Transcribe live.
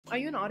Are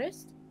you an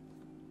artist?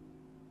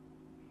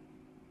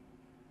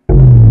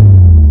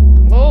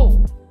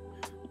 Oh.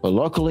 But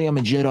luckily I'm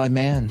a Jedi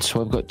man,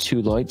 so I've got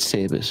 2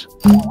 lightsabers.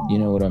 You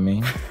know what I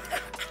mean?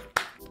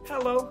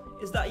 Hello,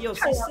 is that your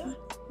sister?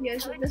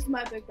 Yes, this is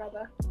my big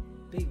brother.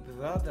 Big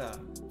brother?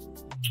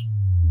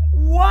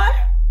 What?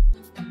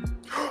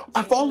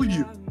 I follow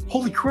you!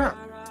 Holy crap!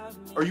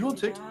 Are you on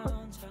TikTok?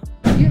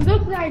 You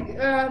look like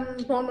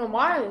Bruno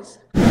Mars.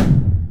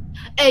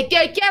 E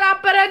che chiara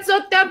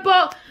apparenza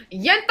tempo,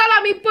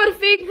 yentala mi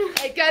perfect,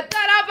 e che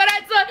chiara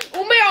apparenza,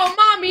 un mio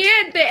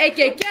mamiente, e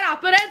che chiara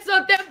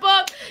apparenza tempo,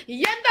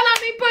 yentala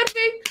mi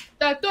perfect,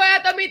 tanto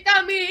è da mi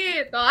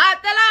tami, to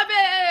atela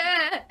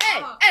be,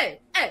 hey,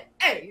 hey, hey,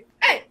 hey,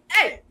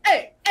 hey,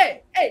 hey,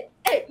 hey, hey,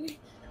 hey,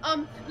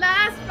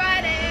 last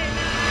Friday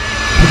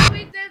night,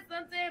 we did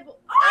something,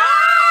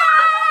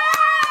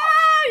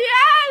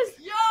 yes,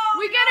 yo,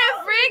 we got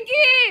it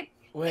freaky.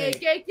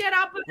 Wait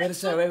a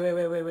sec,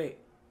 wait.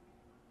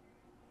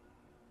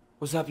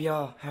 What's up,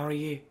 y'all? How are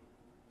you?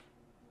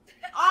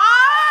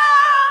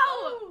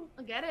 Oh!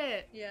 I get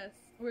it. Yes,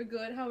 we're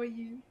good. How are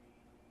you?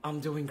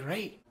 I'm doing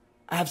great.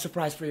 I have a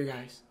surprise for you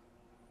guys.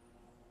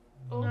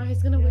 Oh, no,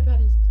 he's gonna whip out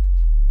his...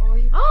 Oh,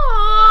 you...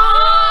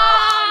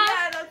 Oh!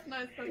 Yeah, that's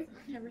nice.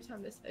 Every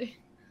time they say.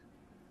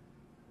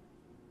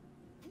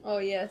 Oh,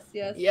 yes.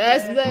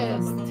 Yes,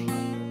 best.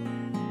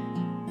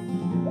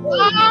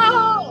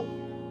 Oh!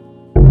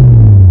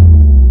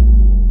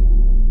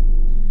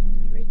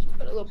 Rachel,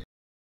 put a little...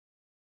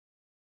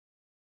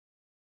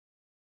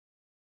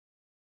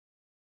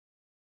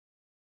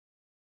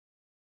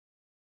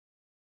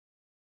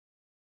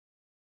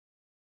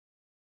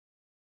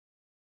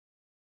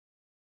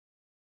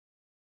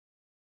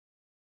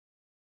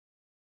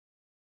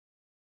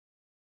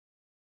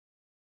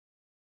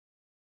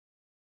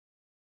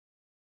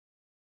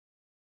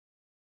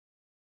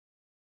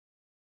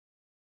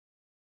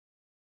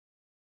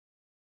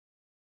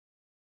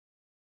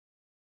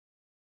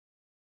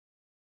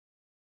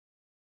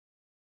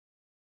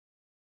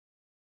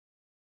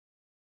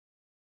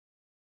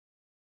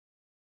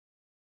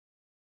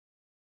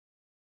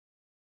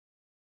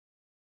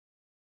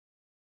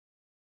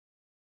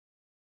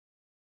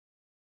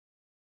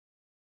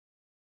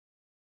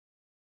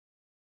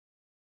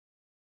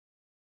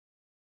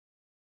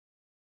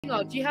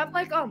 Do you have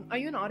like are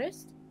you an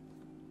artist?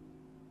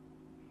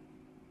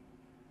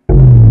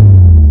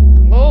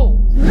 Oh.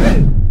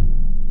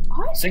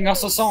 Sing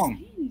us a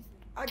song.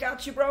 I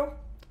got you, bro.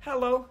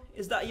 Hello,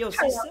 is that your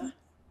sister?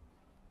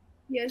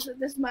 Yes,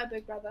 this is my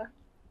big brother.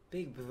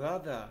 Big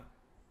brother?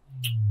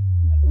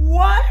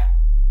 What?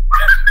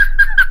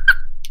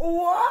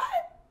 What?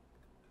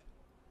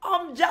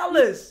 I'm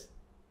jealous.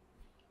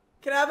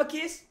 Can I have a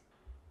kiss?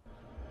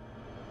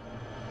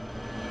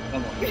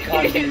 Come on, you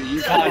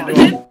can't do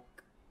it.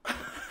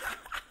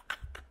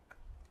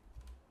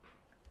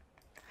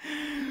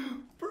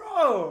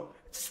 Bro,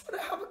 just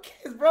wanna have a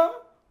kiss, bro.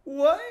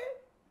 What?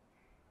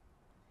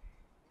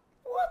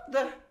 What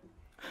the?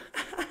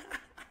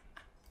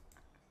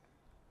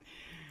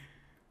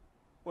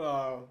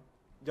 Wow,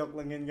 joke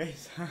lang yan,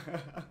 guys.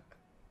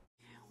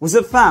 What's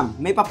up, fam?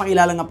 May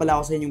papakilala nga pala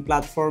ako sa inyong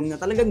platform na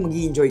talagang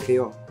mag-i-enjoy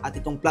kayo. At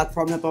itong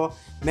platform na to,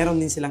 meron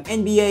din silang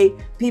NBA,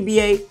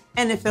 PBA,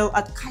 NFL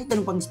at kahit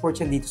anong pang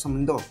sports yan dito sa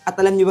mundo. At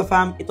alam niyo ba,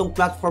 fam, itong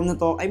platform na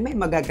to ay may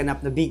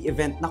magaganap na big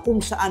event na kung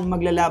saan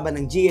maglalaban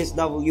ng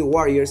GSW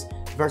Warriors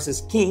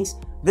versus Kings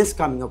this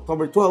coming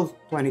October 12,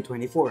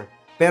 2024.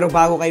 Pero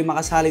bago kayo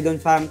makasali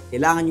doon, fam,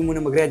 kailangan nyo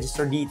muna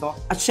mag-register dito.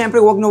 At syempre,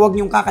 wag na wag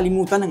nyong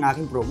kakalimutan ng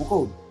aking promo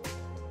code.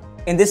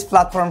 In this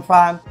platform,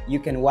 fam, you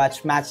can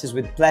watch matches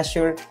with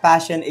pleasure,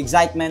 passion,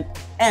 excitement,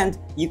 and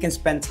you can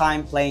spend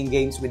time playing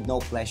games with no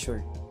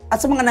pleasure.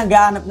 At sa mga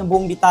naghahanap ng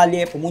buong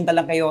detalye, pumunta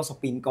lang kayo sa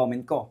pin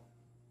comment ko.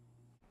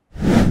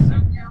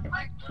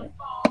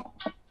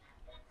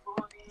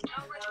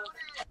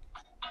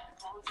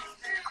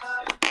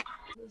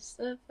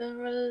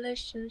 Seven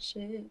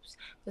relationships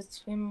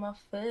between my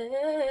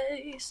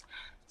face.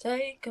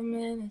 Take a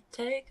minute,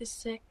 take a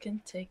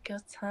second, take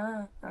your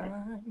time.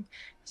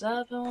 Cause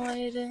I've been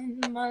waiting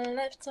my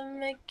life to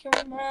make you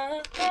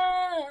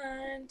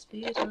mine.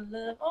 Speed of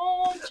love,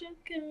 oh, won't you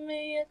give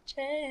me a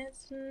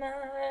chance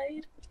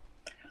tonight?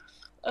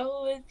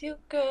 Oh, with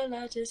you, girl,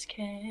 I just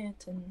can't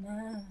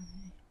deny.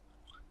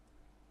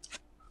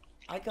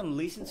 I can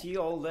listen to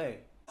you all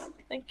day.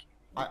 Thank you.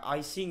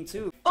 I sing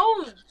too.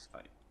 Oh!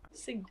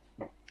 Sing.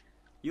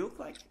 You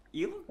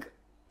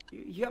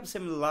have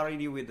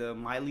similarity with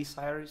Miley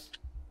Cyrus.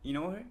 You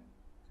know her?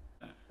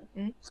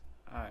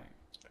 Alright.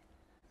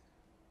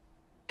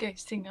 Okay,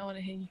 sing, I wanna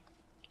hear you.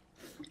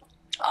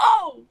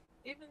 Oh!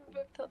 Even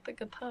ripped out the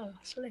guitar,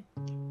 slay.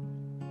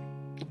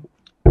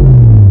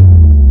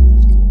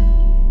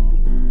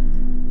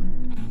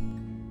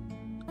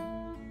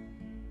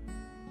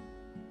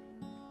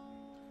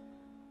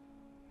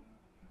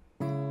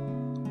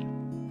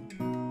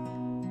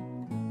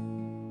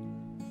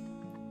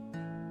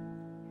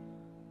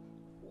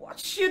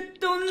 What you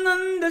don't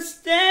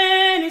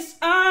understand is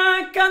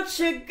I got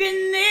you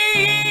good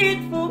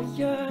need for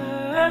you.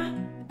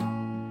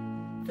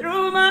 Through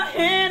my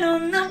hand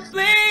on the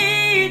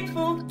plate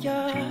for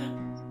ya.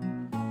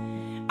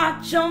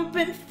 I jump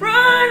in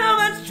front of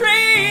a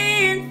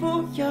train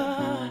for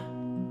ya.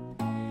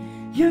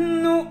 You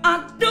know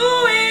I'd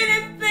do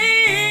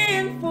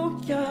anything for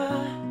ya.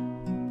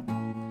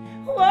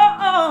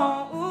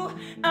 Whoa,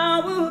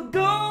 I will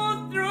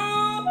go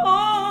through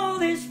all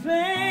this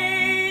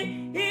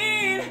pain.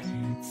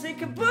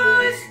 Take a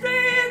bullet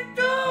straight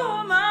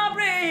through my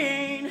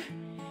brain.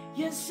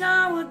 Yes,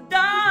 I would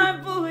die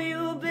for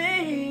you,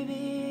 baby.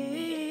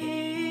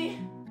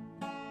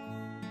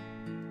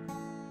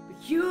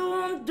 But you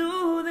won't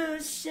do the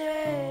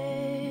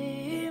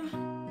same.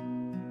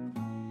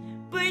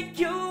 But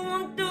you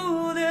won't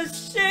do the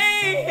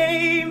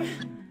same.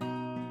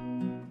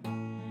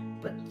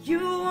 But you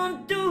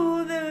won't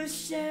do the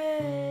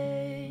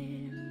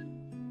same.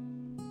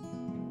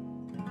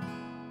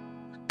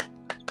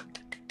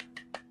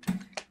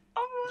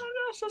 Oh my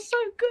gosh, that's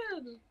so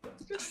good.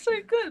 You're so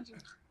good.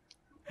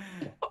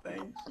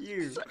 Thank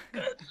you. So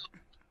good.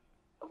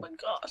 Oh my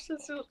gosh,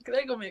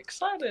 they got me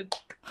excited.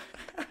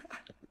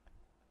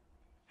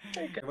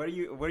 Okay. Where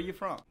are you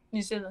from?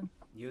 New Zealand.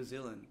 New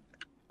Zealand.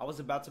 I was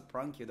about to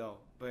prank you though,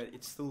 but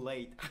it's too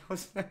late. I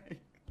was like,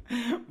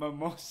 my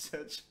mom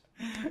said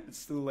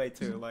it's too late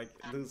to like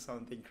do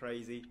something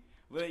crazy.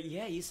 But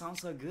yeah, you sound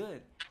so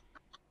good.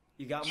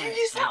 You got my.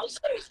 You sound so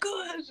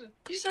good.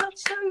 You sound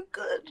so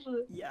good.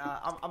 Yeah,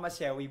 I'm gonna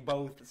say we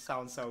both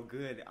sound so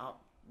good.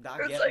 That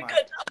You're get so my.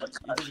 good.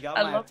 You just got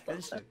I my love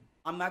attention.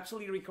 I'm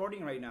actually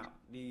recording right now.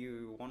 Do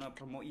you wanna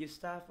promote your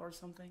stuff or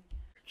something?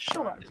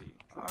 Sure.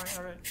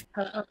 Alright.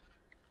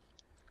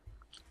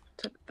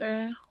 Took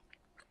there.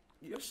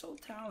 You're so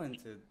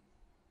talented.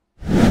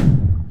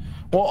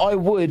 Well, I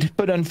would,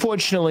 but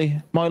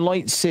unfortunately, my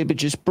lightsaber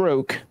just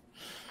broke.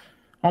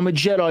 I'm a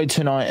Jedi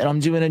tonight, and I'm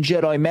doing a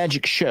Jedi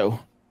magic show.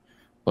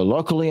 But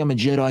luckily, I'm a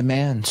Jedi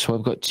man, so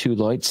I've got 2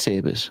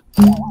 lightsabers.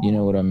 You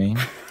know what I mean?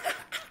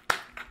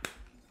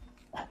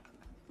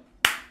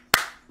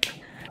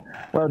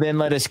 Well, then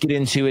let us get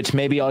into it.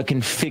 Maybe I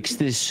can fix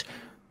this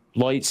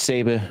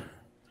lightsaber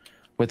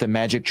with a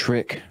magic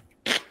trick.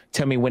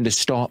 Tell me when to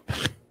stop.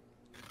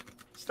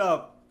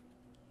 Stop.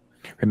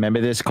 Remember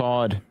this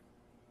card.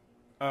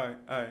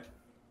 Alright.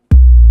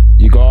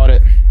 You got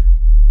it.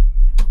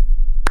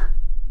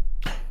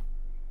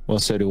 Well,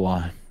 so do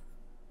I.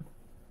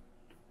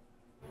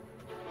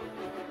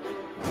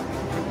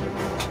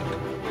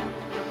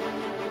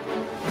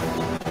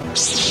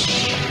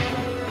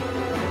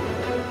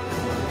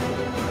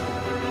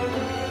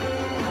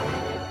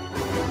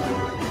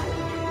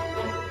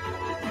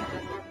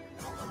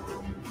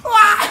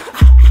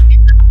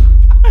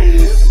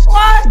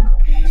 What?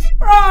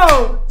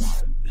 Bro!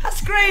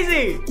 That's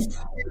crazy!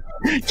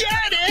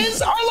 Yeah, it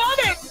is! I love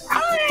it!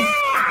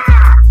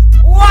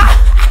 What?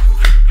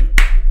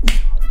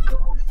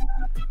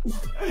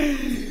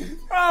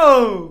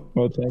 Bro!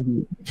 Well, thank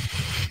you.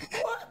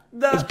 What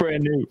That's the?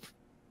 brand new.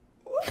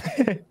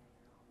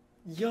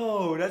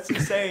 Yo, that's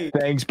insane.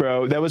 Thanks,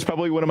 bro. That was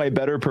probably one of my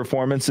better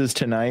performances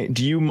tonight.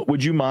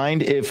 Would you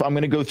mind if I'm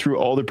going to go through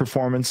all the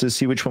performances,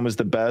 see which one was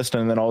the best,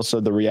 and then also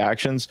the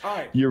reactions? All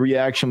right. Your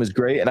reaction was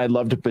great, and I'd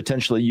love to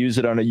potentially use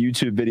it on a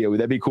YouTube video.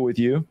 Would that be cool with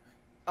you?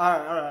 All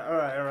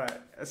right.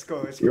 Let's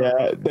go.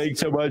 Yeah,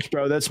 thanks so much,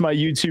 bro. That's my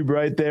YouTube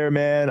right there,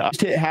 man. I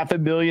just hit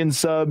 500 million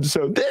subs,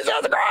 so this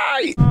is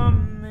great.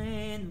 Come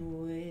in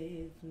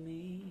with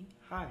me.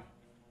 Hi.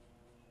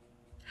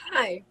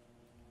 Hi.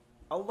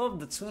 I love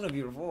the tone of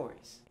your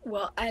voice.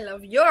 Well, I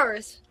love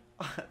yours.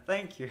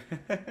 Thank you.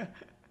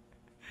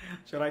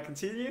 Should I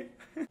continue?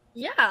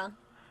 Yeah.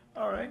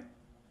 All right.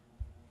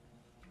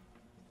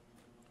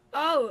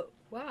 Oh,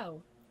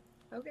 wow.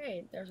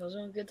 Okay, there's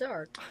also a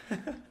guitar.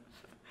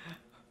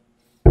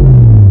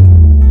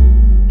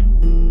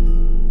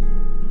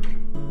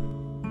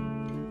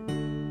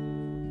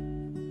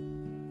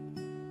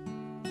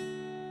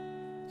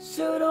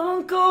 So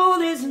don't call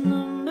this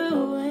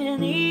number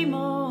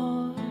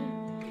anymore,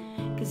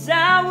 'cause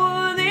I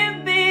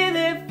wouldn't be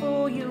there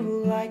for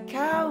you like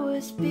I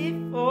was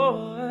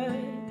before.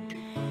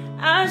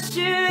 I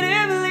should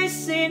have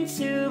listened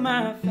to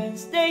my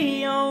friends,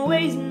 they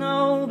always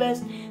know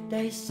best.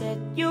 They said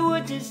you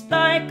were just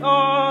like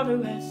all the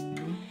rest.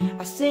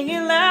 I sing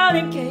it loud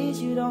in case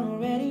you don't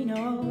already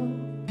know.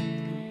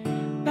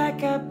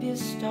 Pack up your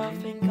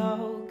stuff and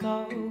go,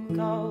 go,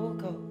 go,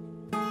 go.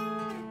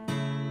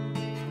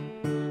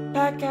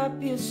 Pack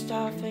up your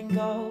stuff and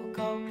go,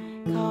 go,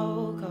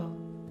 go, go.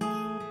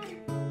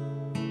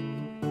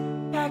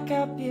 Pack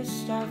up your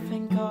stuff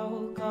and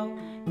go, go,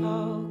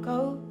 go,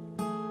 go.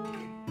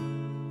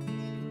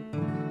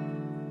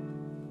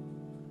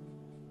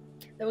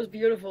 That was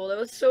beautiful. That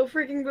was so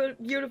freaking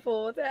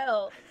beautiful. What the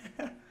hell?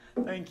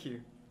 Thank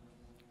you.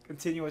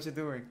 Continue what you're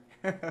doing.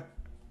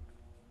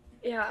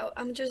 Yeah,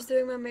 I'm just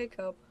doing my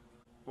makeup.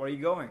 Where are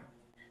you going?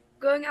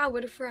 Going out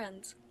with a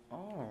friend.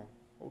 Oh,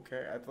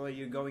 okay. I thought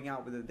you were going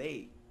out with a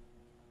date.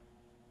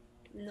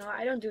 No,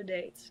 I don't do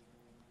dates.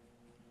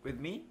 With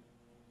me?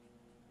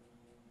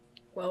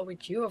 Well,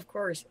 with you, of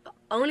course.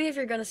 Only if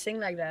you're gonna sing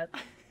like that.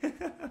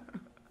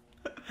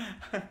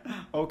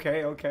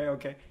 Okay, okay,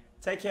 okay.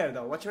 Take care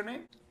though. What's your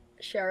name?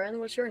 Sharon,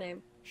 what's your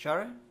name?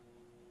 Sharon?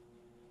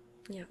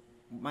 Yeah.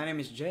 My name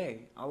is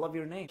Jay. I love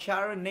your name.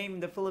 Sharon, name in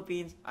the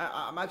Philippines.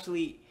 I'm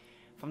actually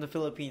from the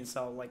Philippines,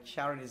 so like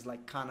Sharon is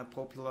like kind of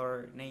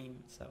popular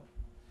name. So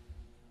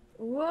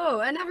Whoa,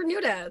 I never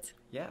knew that.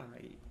 yeah.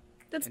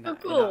 That's And so now-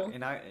 cool. and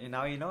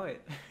now you know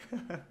it.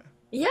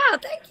 Yeah,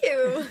 thank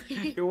you.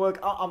 You're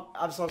welcome.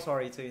 I'm so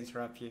sorry to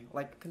interrupt you.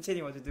 Like,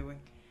 continue what you're doing.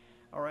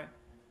 All right.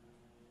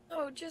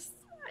 Oh, just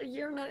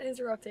you're not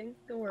interrupting.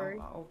 Don't worry.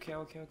 Okay,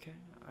 okay, okay.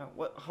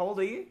 What? How old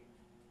are you?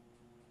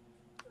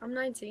 I'm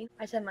 19.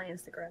 I sent my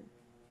Instagram.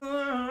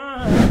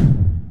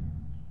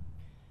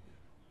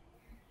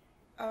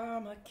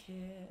 I'm a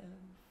kid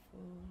for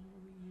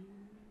you.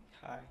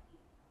 Hi.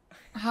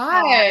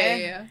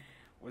 Hi.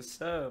 What's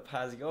up?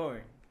 How's it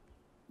going?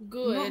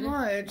 Good. Not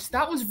much.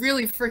 That was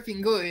really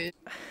freaking good.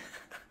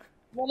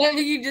 Whatever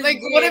you just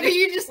Like did. whatever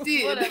you just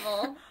did.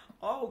 Whatever.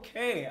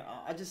 Okay.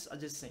 I just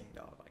sing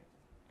though, like,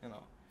 you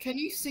know. Can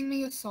you sing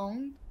me a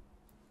song?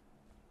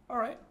 All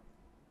right.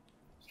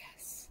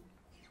 Yes.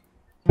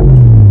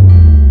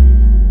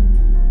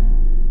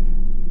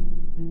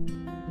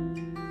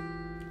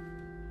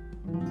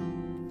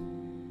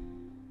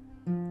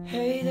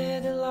 Hey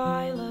there,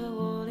 Delilah,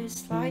 what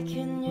it's like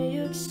in New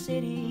York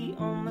City.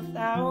 I'm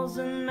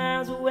 1,000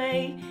 miles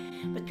away,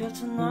 but girl,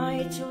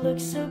 tonight you look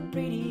so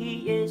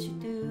pretty, yes you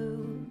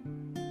do.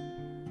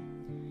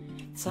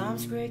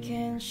 Times Square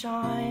can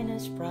shine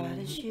as bright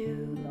as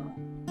you,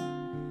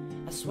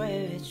 I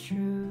swear it's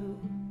true.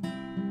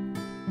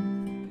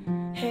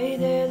 Hey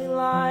there,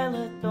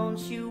 Delilah, don't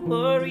you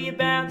worry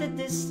about the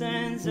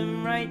distance.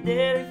 I'm right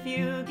there if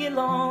you get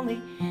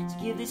lonely. So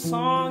give this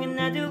song and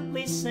I do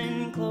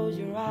listen. Close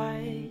your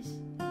eyes,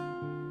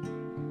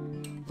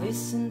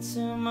 listen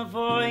to my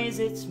voice,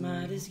 it's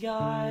my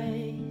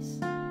disguise.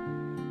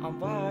 I'm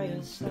by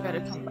your side.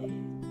 better come back.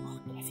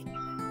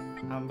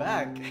 I'm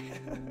back.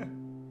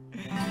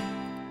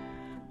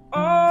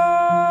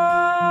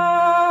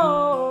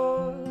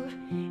 Oh,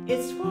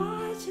 it's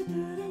what you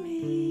do to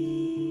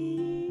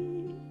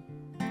me.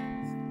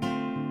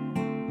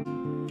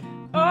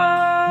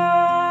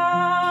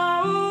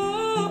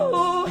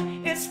 Oh,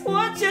 it's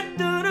what you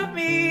do to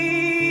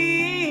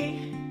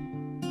me.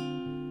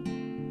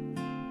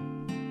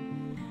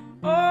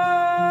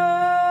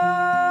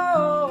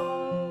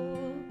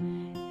 Oh,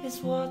 it's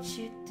what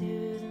you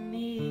do to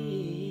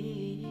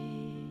me.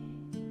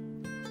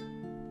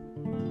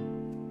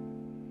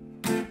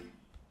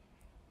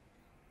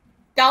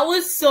 That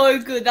was so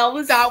good. That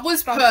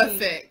was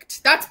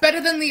Perfect. That's better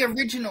than the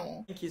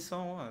original. Thank you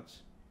so much.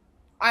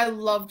 I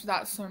loved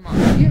that so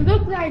much. You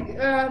look like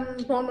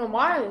Bruno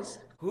Mars.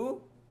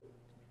 Who?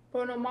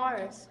 Bruno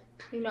Mars.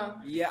 You know.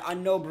 Yeah, I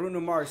know Bruno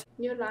Mars.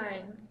 You're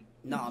lying.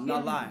 No, I'm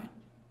not lying.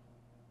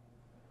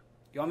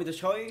 You want me to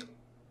show you?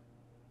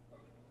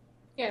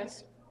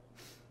 Yes.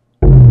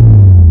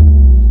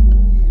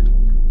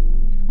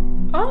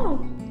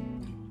 Oh.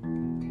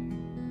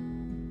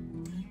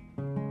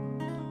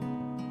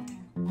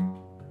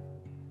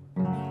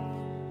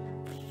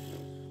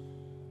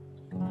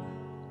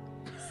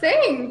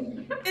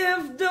 Sing.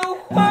 If the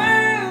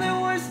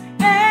world was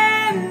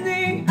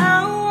ending,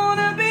 I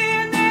wanna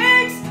be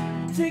next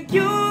to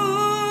you.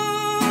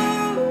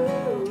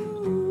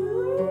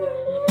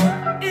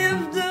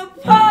 If the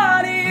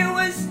party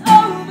was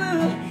over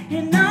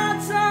and our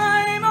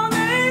time on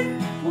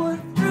it was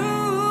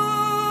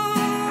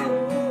through,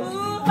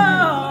 I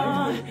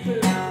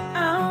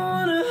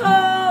wanna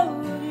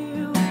hold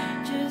you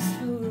just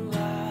for a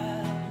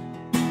while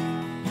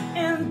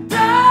and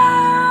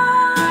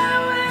die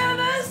with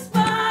a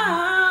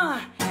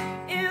smile.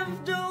 If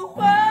the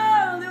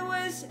world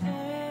was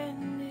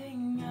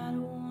ending, I'd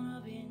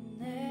wanna be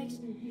next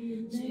to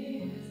you.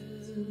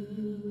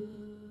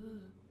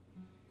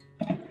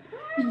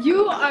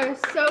 You are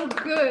so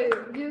good.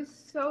 You're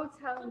so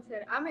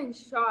talented. I'm in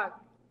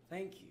shock.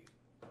 Thank you.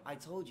 I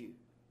told you.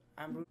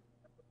 I'm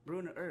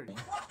Bruno Earth.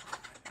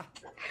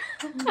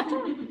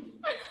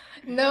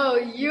 No,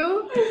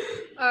 you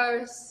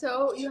are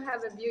so. You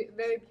have a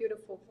very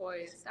beautiful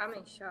voice. I'm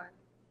in shock.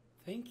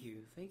 Thank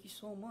you. Thank you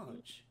so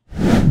much.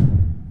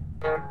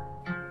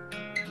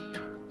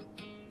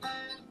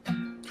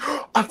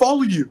 I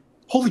follow you.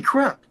 Holy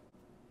crap.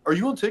 Are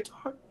you on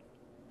TikTok?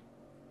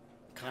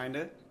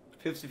 Kinda.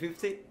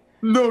 50-50?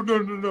 No.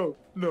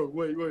 No,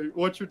 wait.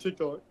 What's your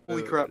TikTok?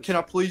 Holy crap. Can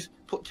I please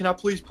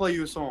play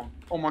you a song?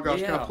 Oh my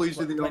gosh, can I please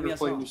do the honor of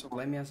playing you a song?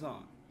 Play me a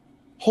song.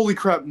 Holy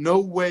crap, no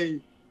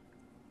way.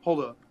 Hold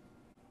up.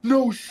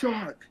 No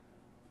shot.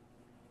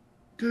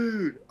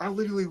 Dude, I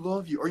literally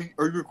love you. Are you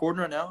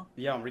recording right now?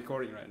 Yeah, I'm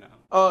recording right now.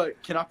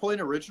 Can I play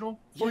an original?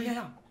 for you?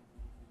 Yeah.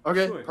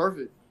 Okay, Sure.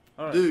 perfect.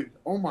 All right. Dude,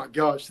 oh my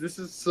gosh, this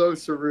is so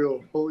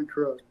surreal. Holy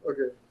crap.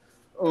 Okay.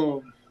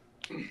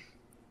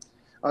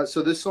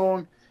 So this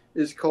song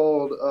is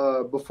called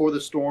Before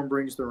the Storm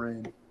Brings the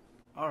Rain.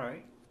 All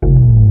right.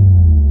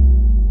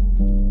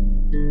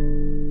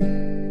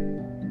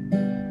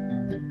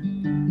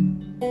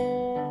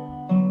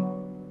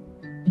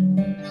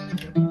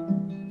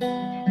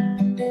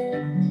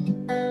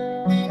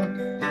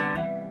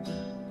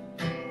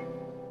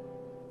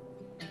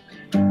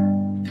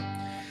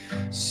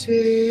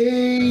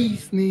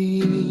 Save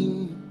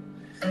me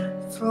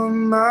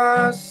from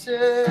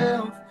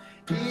myself.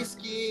 It's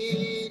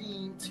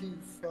getting too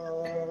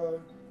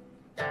far.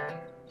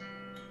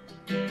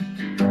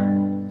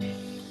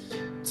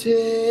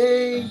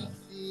 Take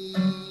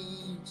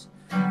these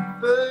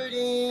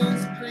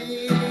burdens,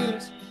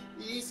 please.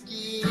 It's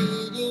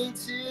getting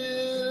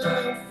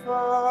too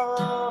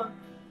far.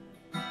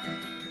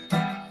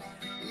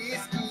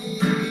 It's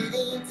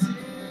getting too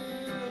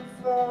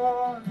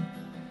far.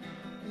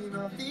 And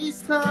all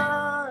this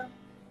time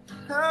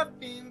I've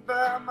been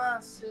by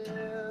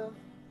myself.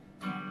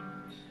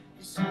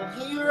 It's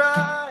only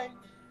right.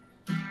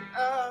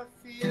 I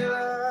feel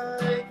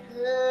like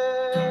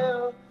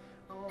hell.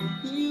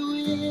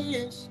 Only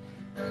wish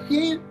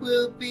it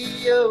will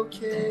be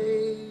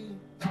okay.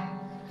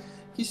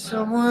 Can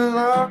someone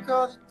lock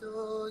all the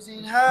doors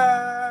and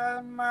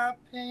hide my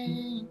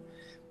pain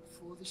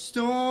before the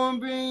storm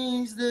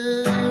brings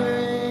the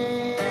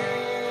rain?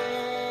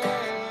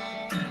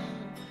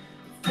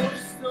 Before the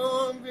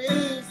storm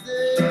brings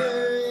the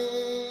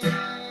rain.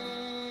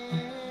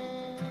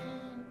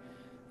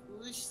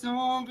 Before the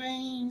storm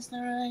brings the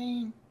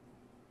rain.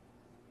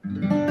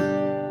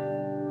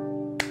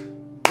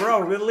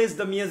 Bro, release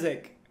the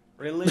music.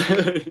 Release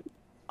it.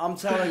 I'm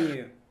telling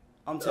you.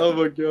 Oh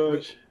my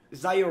gosh.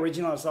 Is that your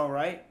original song,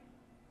 right?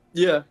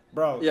 Yeah.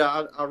 Bro.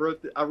 Yeah, I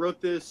wrote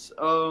this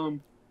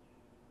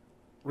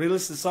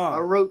Release the song.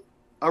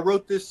 I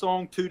wrote this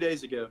song 2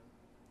 days ago.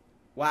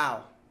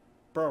 Wow.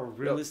 Bro,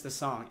 release the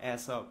song.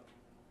 Ass up.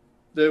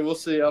 Dude, we'll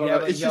see. I don't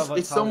know. It's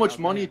so much talent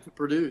money out there. to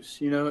produce,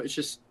 you know? It's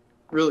just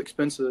real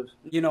expensive.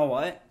 You know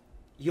what?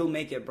 You'll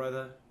make it,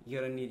 brother. You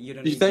don't You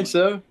need think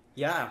so?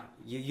 Yeah,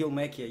 you'll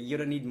make it. You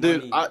don't need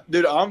Dude, money.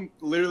 I'm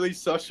literally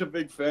such a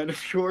big fan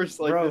of yours.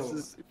 Like, Bro, this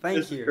is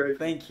thank you. great.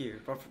 Thank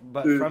you.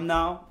 But Dude. from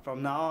now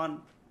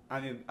on,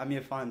 I'm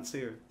your fan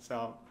too.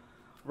 So,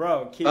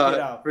 bro, keep it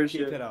up.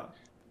 Appreciate Keep it. it up.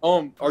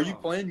 Are you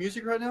playing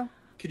music right now?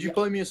 Could you Yeah.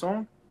 play me a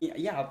song?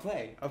 Yeah, I'll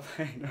play.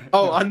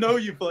 Oh, I know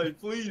you play.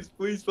 Please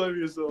play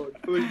me a song.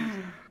 Please.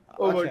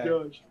 Oh Okay. my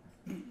gosh.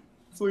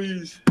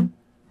 Please.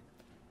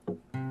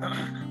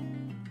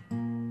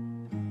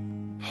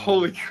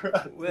 Holy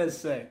crap. We're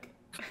sick.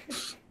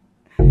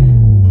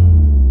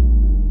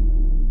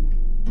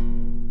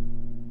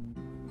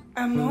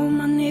 I'm on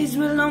my knees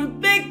while I'm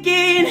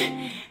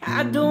begging.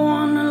 I don't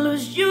wanna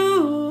lose you.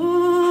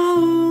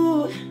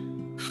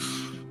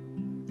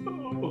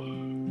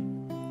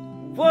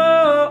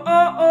 Whoa,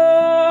 oh,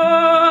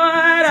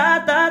 oh,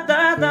 da, da,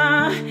 da,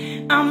 da.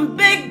 I'm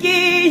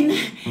begging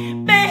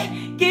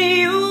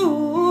you.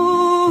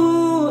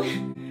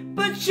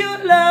 Put your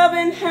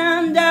loving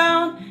hand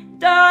down,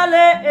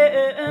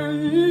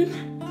 darling.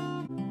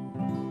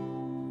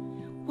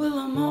 Well,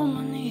 I'm on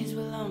my knees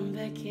while I'm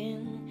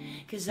begging,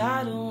 'cause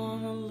I don't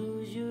wanna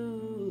lose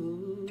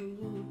you.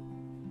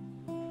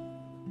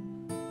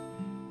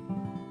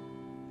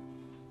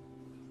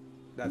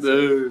 That's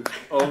Dude.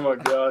 Oh my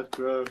gosh,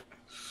 bro.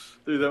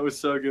 Dude, that was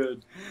so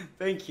good.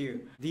 Thank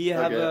you. Do you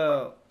have Okay.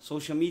 a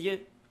social media?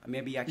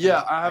 Maybe I can.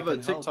 Yeah, I have a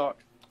can help. TikTok.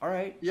 All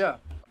right. Yeah.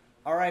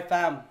 All right,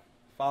 fam.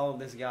 Follow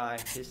this guy.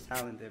 He's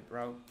talented,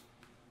 bro.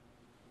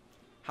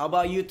 How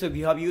about YouTube?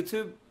 You have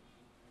YouTube?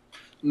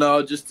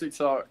 No, just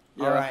TikTok.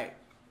 Yeah. All right.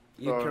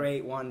 You Alright.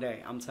 create one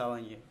day. I'm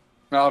telling you.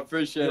 No, I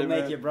appreciate You'll it,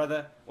 make man. it,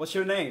 brother. What's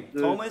your name?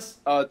 Dude. Thomas?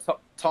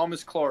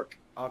 Thomas Clark.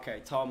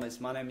 Okay, Thomas.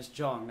 My name is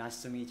Jong.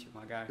 Nice to meet you,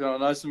 my guy. Oh,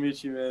 nice to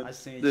meet you, man.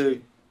 Nice to meet Dude,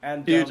 you.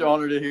 And huge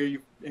honor to hear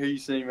you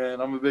sing, man.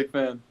 I'm a big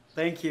fan.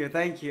 Thank you.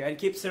 And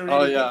keep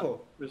serenading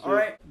people. For sure. All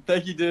right.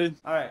 Thank you, dude.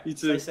 All right. You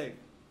too. Stay safe.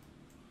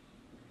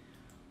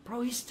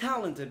 Bro, he's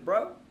talented,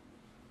 bro.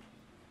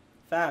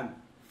 Fam,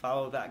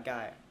 follow that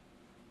guy.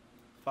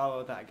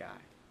 Follow that guy.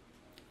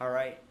 All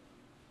right.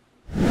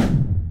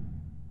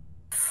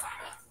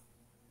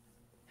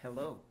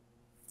 Hello.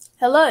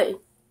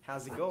 Hello.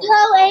 How's it going?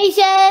 Hello,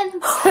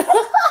 Asian.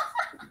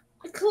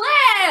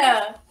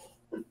 Claire.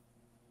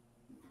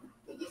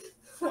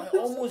 I'm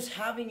almost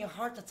having a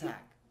heart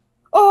attack.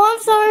 Oh, I'm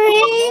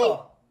sorry.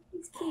 Oh,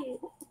 It's cute.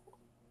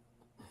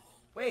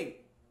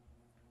 wait.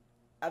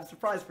 I have a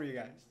surprise for you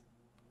guys.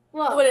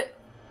 What?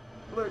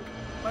 Look,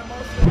 my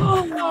mom's.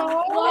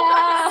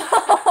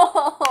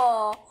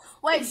 Wow.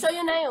 Wait, show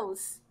your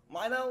nails.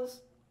 My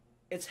nails.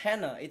 It's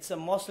henna. It's a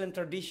Muslim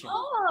tradition.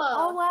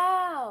 Oh,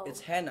 wow. It's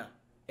henna.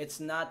 It's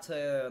not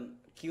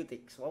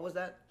cutics. What was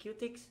that?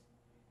 Cutics?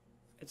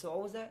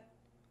 What was that?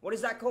 What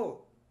is that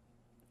called?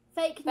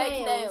 Fake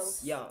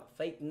nails. Yeah,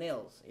 fake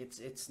nails.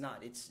 It's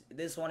not.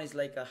 This one is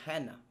like a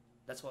henna.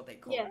 That's what they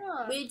call Yeah,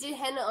 it. we do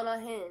henna on our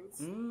hands.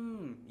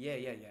 Yeah.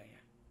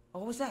 Oh,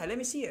 what was that? Let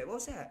me see it. What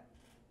was that?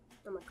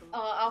 Oh my god.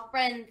 Our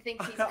friend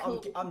thinks he's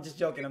cool. I'm just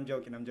joking. I'm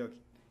joking.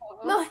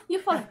 No,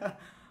 you're fine.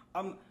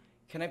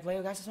 Can I play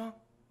you guys a song?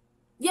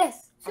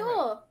 Yes,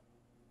 sure.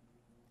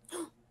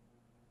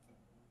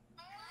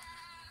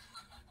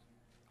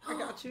 I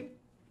got you.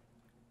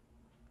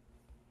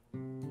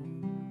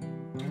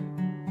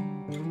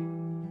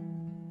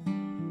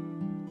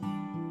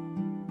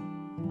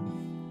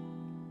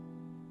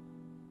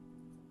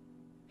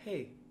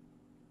 Hey,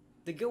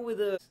 The girl with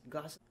the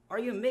glasses. Are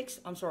you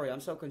mixed? I'm sorry,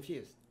 I'm so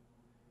confused.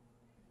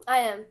 I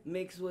am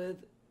Mixed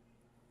with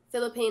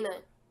Filipino.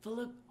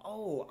 Philip.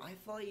 Oh, I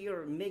thought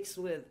you're mixed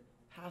with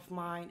half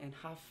mine and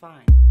half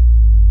fine.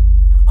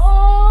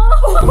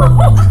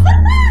 Oh!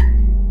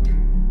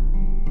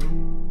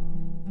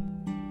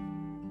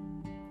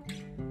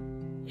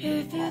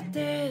 If you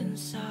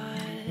dance,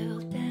 I'll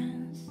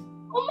dance.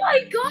 Oh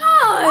my god!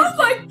 Oh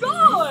my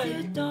god! If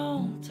you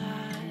don't,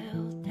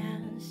 I'll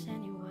dance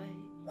anyway.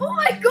 Oh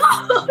my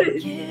god!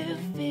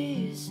 Give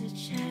this a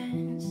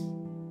chance.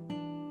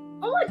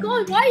 Oh my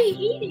god, why are you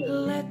eating?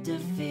 Let the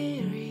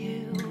fear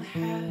you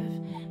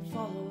have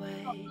fall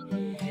away.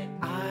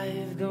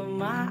 I've got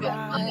my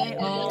eye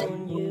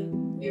on you.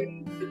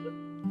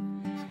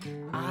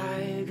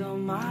 I got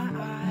my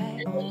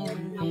eye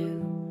on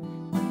you.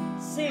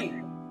 Sing.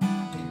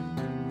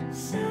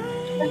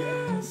 Say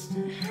yes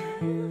to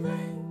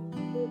heaven.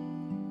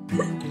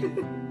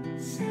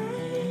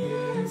 Say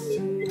yes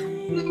to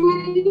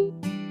me.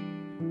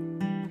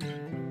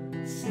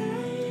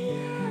 Say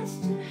yes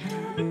to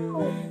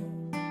heaven.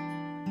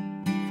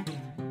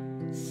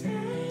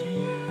 Say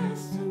yes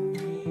to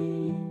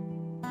me.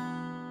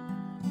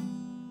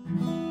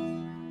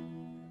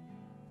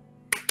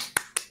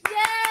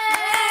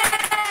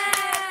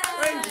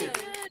 Thank you.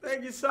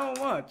 Thank you so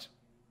much.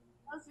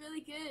 That was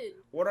really good.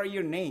 What are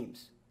your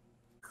names?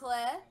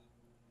 Claire,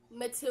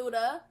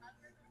 Matilda,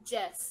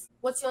 Jess.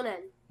 What's your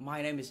name?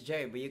 My name is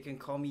Jay, but you can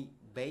call me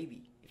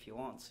Baby if you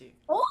want to.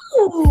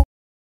 Oh!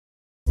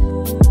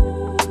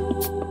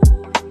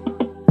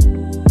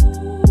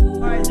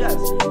 Alright, Jess.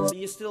 So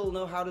you still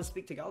know how to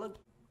speak Tagalog?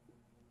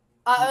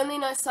 I only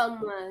know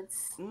some words.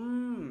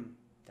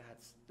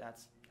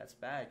 That's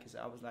bad because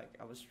I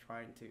was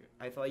trying to.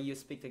 I thought you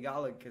speak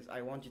Tagalog because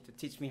I want you to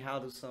teach me how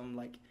to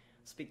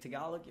speak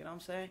Tagalog. You know what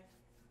I'm saying?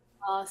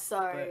 Oh,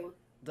 sorry. But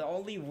the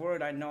only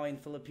word I know in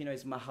Filipino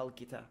is mahal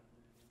kita.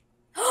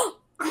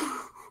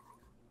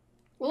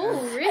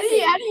 Oh, really?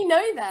 How do you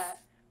know that?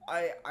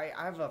 I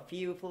have a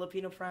few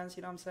Filipino friends.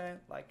 You know what I'm saying?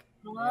 Like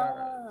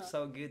they're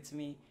so good to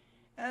me,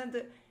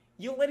 and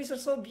you ladies are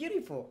so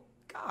beautiful.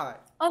 God.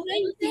 Oh,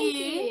 thank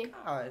you.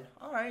 God.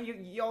 All right,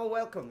 you're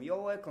welcome.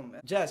 You're welcome.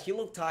 Jess, you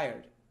look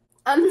tired.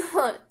 I'm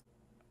not.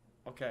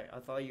 Okay, I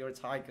thought you were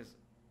tired because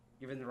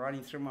you've been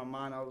running through my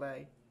mind all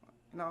day.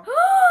 You know,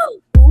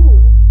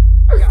 Ooh.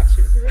 I got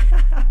you.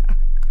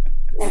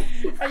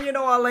 And you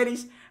know what,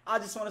 ladies? I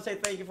just want to say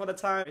thank you for the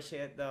time.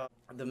 Appreciate the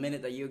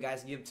minute that you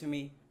guys give to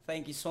me.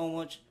 Thank you so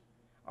much.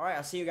 All right,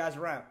 I'll see you guys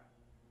around.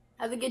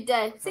 Have a good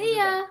day. See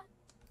ya.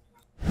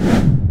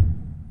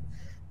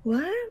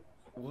 What?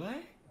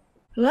 What?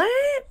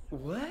 What?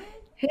 What?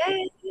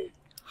 Hey,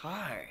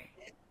 Hi.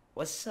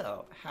 What's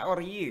up? How are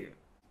you?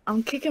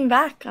 I'm kicking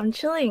back. I'm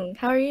chilling.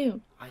 How are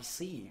you? I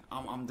see.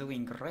 I'm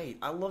doing great.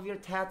 I love your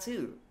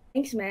tattoo.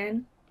 Thanks,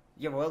 man.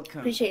 You're welcome.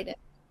 Appreciate it.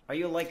 Are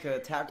you like a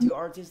tattoo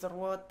artist or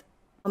what?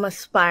 I'm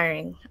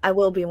aspiring. I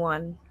will be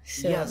one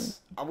soon.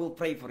 Yes. I will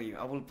pray for you.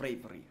 I will pray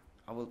for you.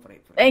 I will pray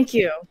for you. Thank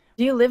you.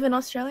 Do you live in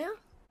Australia?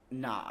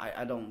 Nah,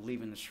 I don't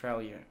live in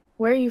Australia.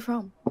 Where are you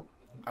from?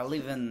 I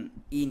live in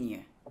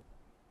Inya.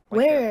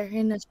 Where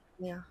in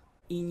Australia?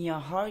 In your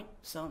heart?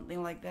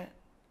 Something like that?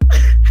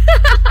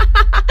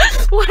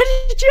 Why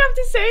did you have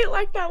to say it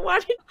like that? Why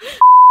did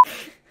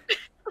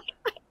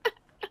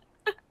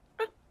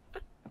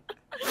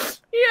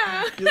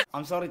Yeah.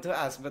 I'm sorry to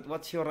ask, but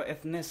what's your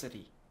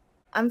ethnicity?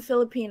 I'm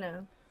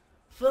Filipino.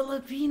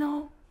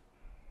 Filipino?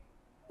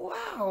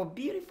 Wow,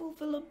 beautiful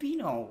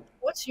Filipino.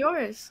 What's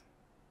yours?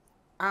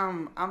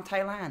 I'm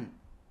Thailand.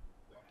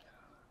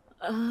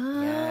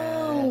 Oh.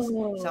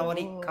 Yes.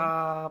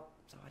 Sawadee-kap.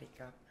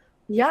 Sawadee-kap.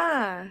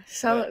 Yeah.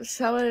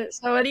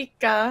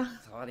 Sawadika.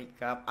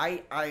 Sawadee-kap.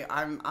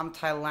 I'm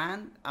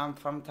Thailand. I'm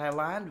from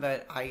Thailand,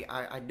 but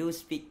I do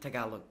speak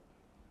Tagalog.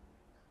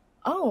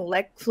 Oh,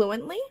 like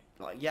fluently?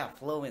 Like, yeah,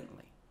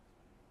 fluently.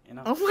 You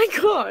know? Oh my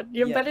god,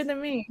 you're Yes. better than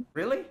me.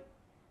 Really?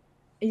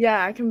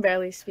 Yeah, I can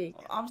barely speak.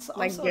 I'm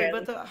Like, sorry,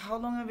 barely. but how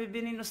long have you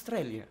been in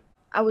Australia?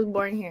 I was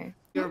born here.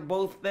 Your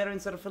both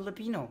parents are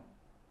Filipino.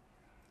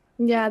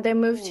 Yeah, they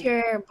moved Oh.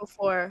 here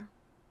before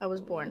I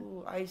was born.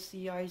 Oh, I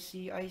see. I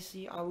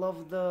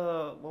love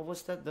the, what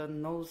was that? The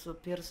nose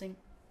piercing?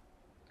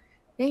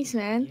 Thanks,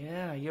 man.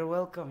 Yeah, you're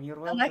welcome. You're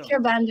I welcome. like your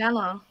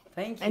bandana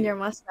Thank you. and your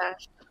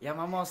mustache. Yeah,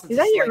 my mustache Is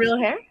that your like- real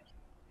hair?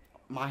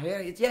 My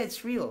hair?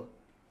 It's real.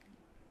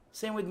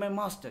 Same with my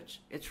mustache.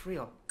 It's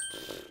real.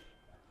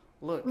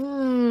 Look.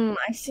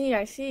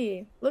 I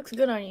see. Looks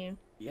good on you.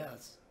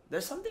 Yes.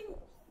 There's something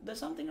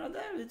right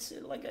there. It's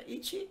like a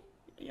itchy,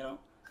 you know?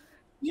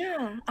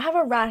 Yeah, I have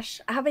a rash.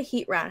 I have a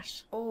heat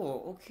rash.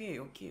 Oh, okay.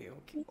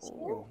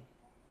 Oh.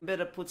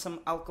 Better put some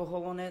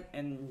alcohol on it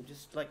and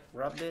just like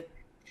rub it.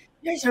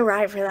 You're so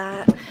right for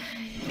that.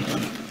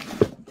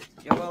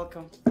 You're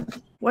welcome.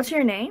 What's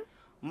your name?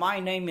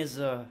 My name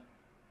is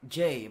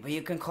Jay, but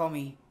you can call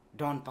me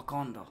Don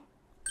Pacondo.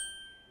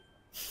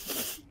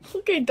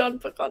 Okay, Don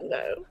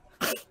Pacondo.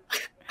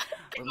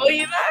 Remember? Call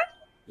you that?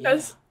 Yeah.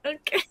 That's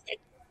okay.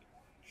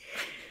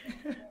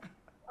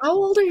 How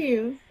old are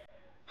you?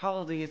 How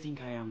old do you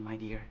think I am, my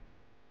dear?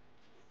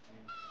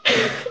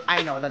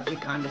 I know that you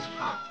kind of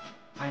pop.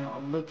 I know, I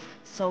look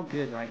so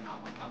good right now.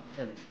 Like, I'm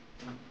feeling.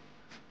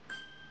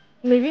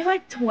 Maybe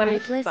like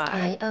 25.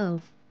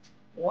 IO.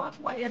 What?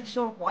 Why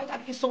are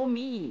you so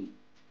mean?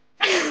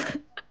 I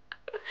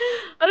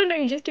don't know,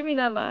 you just give me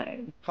that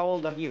vibe. How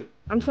old are you?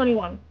 I'm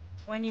 21.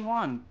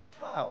 21.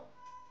 Wow.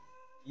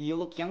 You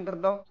look younger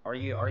though. Are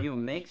you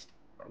mixed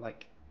or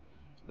like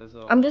there's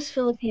a I'm just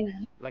Filipino.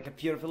 like a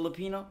pure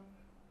Filipino?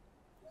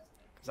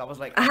 Cause I was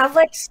like, I have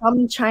like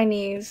some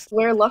Chinese.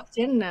 We're locked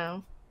in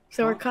now.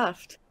 So we're Huh?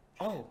 cuffed.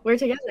 oh, We're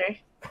together.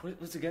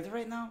 we're together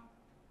right now?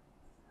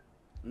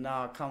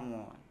 No, come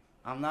on.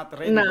 I'm not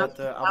ready, No, but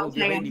I will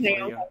be ready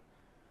for you.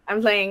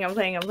 I'm playing.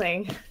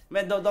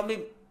 Man, don't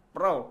be,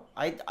 bro.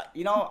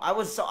 You know, I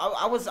was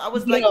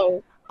like,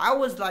 No. I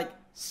was like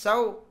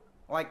so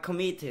like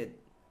committed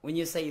when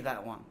you say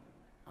that one.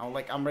 I'm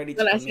ready to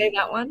When I commit. say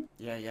that one?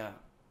 Yeah.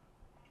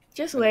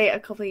 Just wait a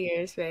couple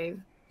years, babe.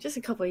 Just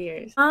a couple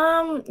years.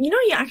 You know,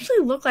 you actually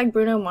look like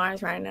Bruno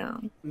Mars right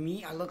now.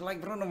 Me, I look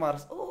like Bruno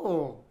Mars.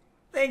 Oh,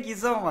 thank you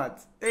so much.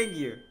 Thank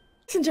you.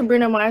 Listen to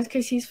Bruno Mars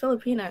because he's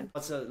Filipino.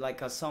 What's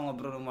like a song of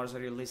Bruno Mars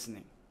are you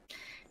listening?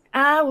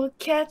 I will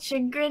catch a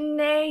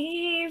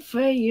grenade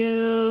for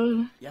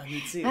you. Yeah,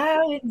 me too. I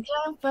would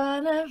jump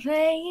on a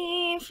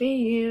plane for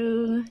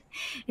you.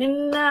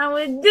 And I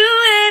would do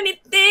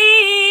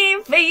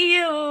anything for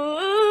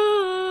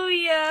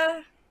you.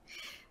 Yeah.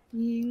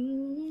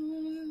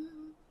 You.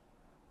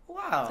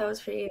 Wow. That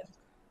was for you.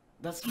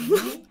 That's for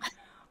me?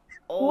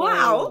 Oh,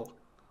 Wow.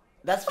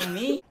 That's for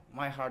me?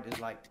 My heart is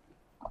like,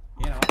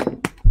 you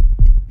know,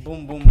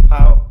 boom, boom,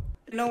 pow.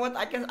 You know what?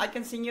 I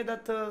can sing you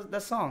that the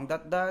song,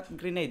 that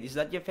grenade. Is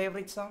that your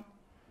favorite song?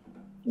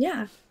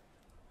 Yeah.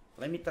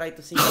 Let me try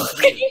to sing it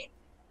for you.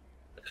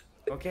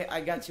 Okay,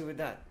 I got you with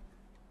that.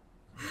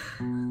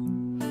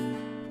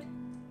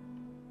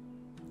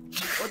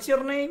 What's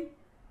your name?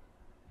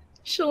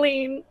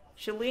 Shalene.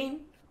 Shalene?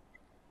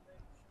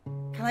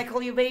 Can I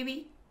call you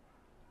baby?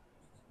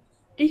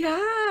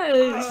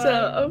 Yes.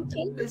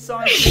 Okay. This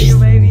song is for you,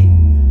 baby.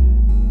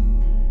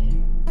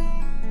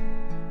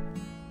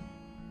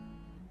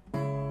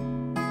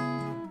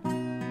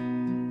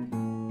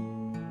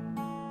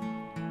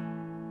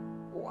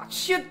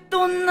 What you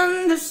don't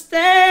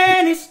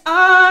understand is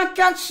I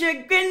got your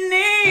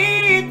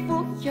grenade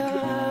for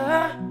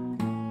ya.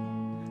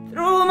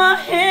 Throw my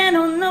hand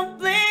on the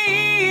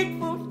blade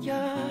for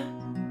ya.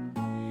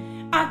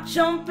 I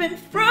jump in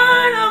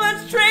front of a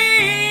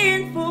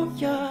train for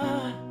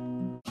ya.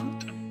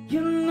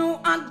 You know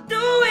I'd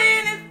do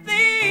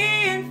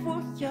anything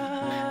for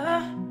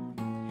ya.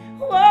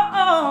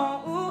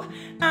 Whoa,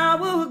 I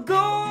will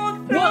go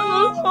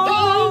through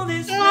all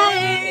this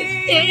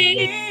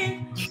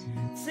pain.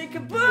 Take a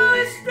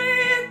bullet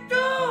straight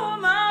through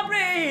my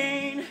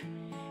brain.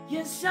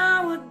 Yes,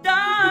 I would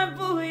die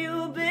for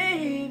you,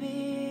 baby.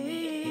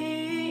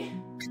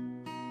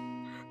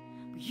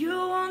 But you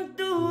won't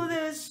do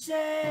the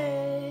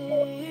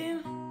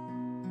same.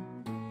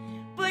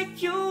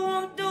 But you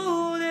won't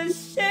do the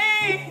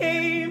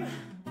same.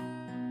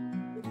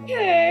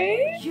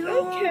 Okay. You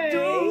Okay. won't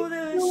do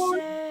the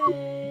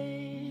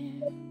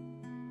same.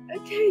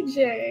 Okay,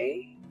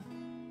 Jay.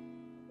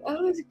 That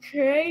was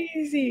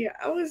crazy.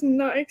 I was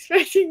not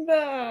expecting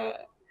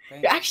that.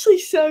 Thank You're actually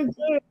so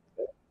good.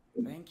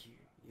 you. Thank you.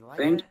 You like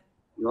that?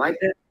 You like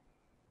that?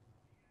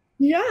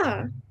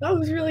 Yeah, that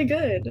was really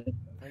good.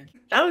 Thank you.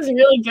 That was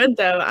really good,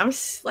 though. I'm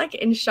like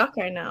in shock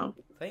right now.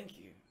 Thank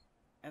you.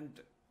 And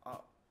I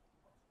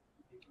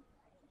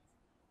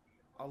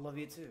love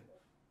you too.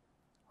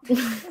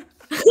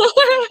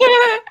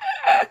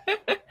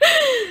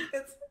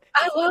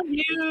 I love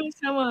you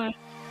so much.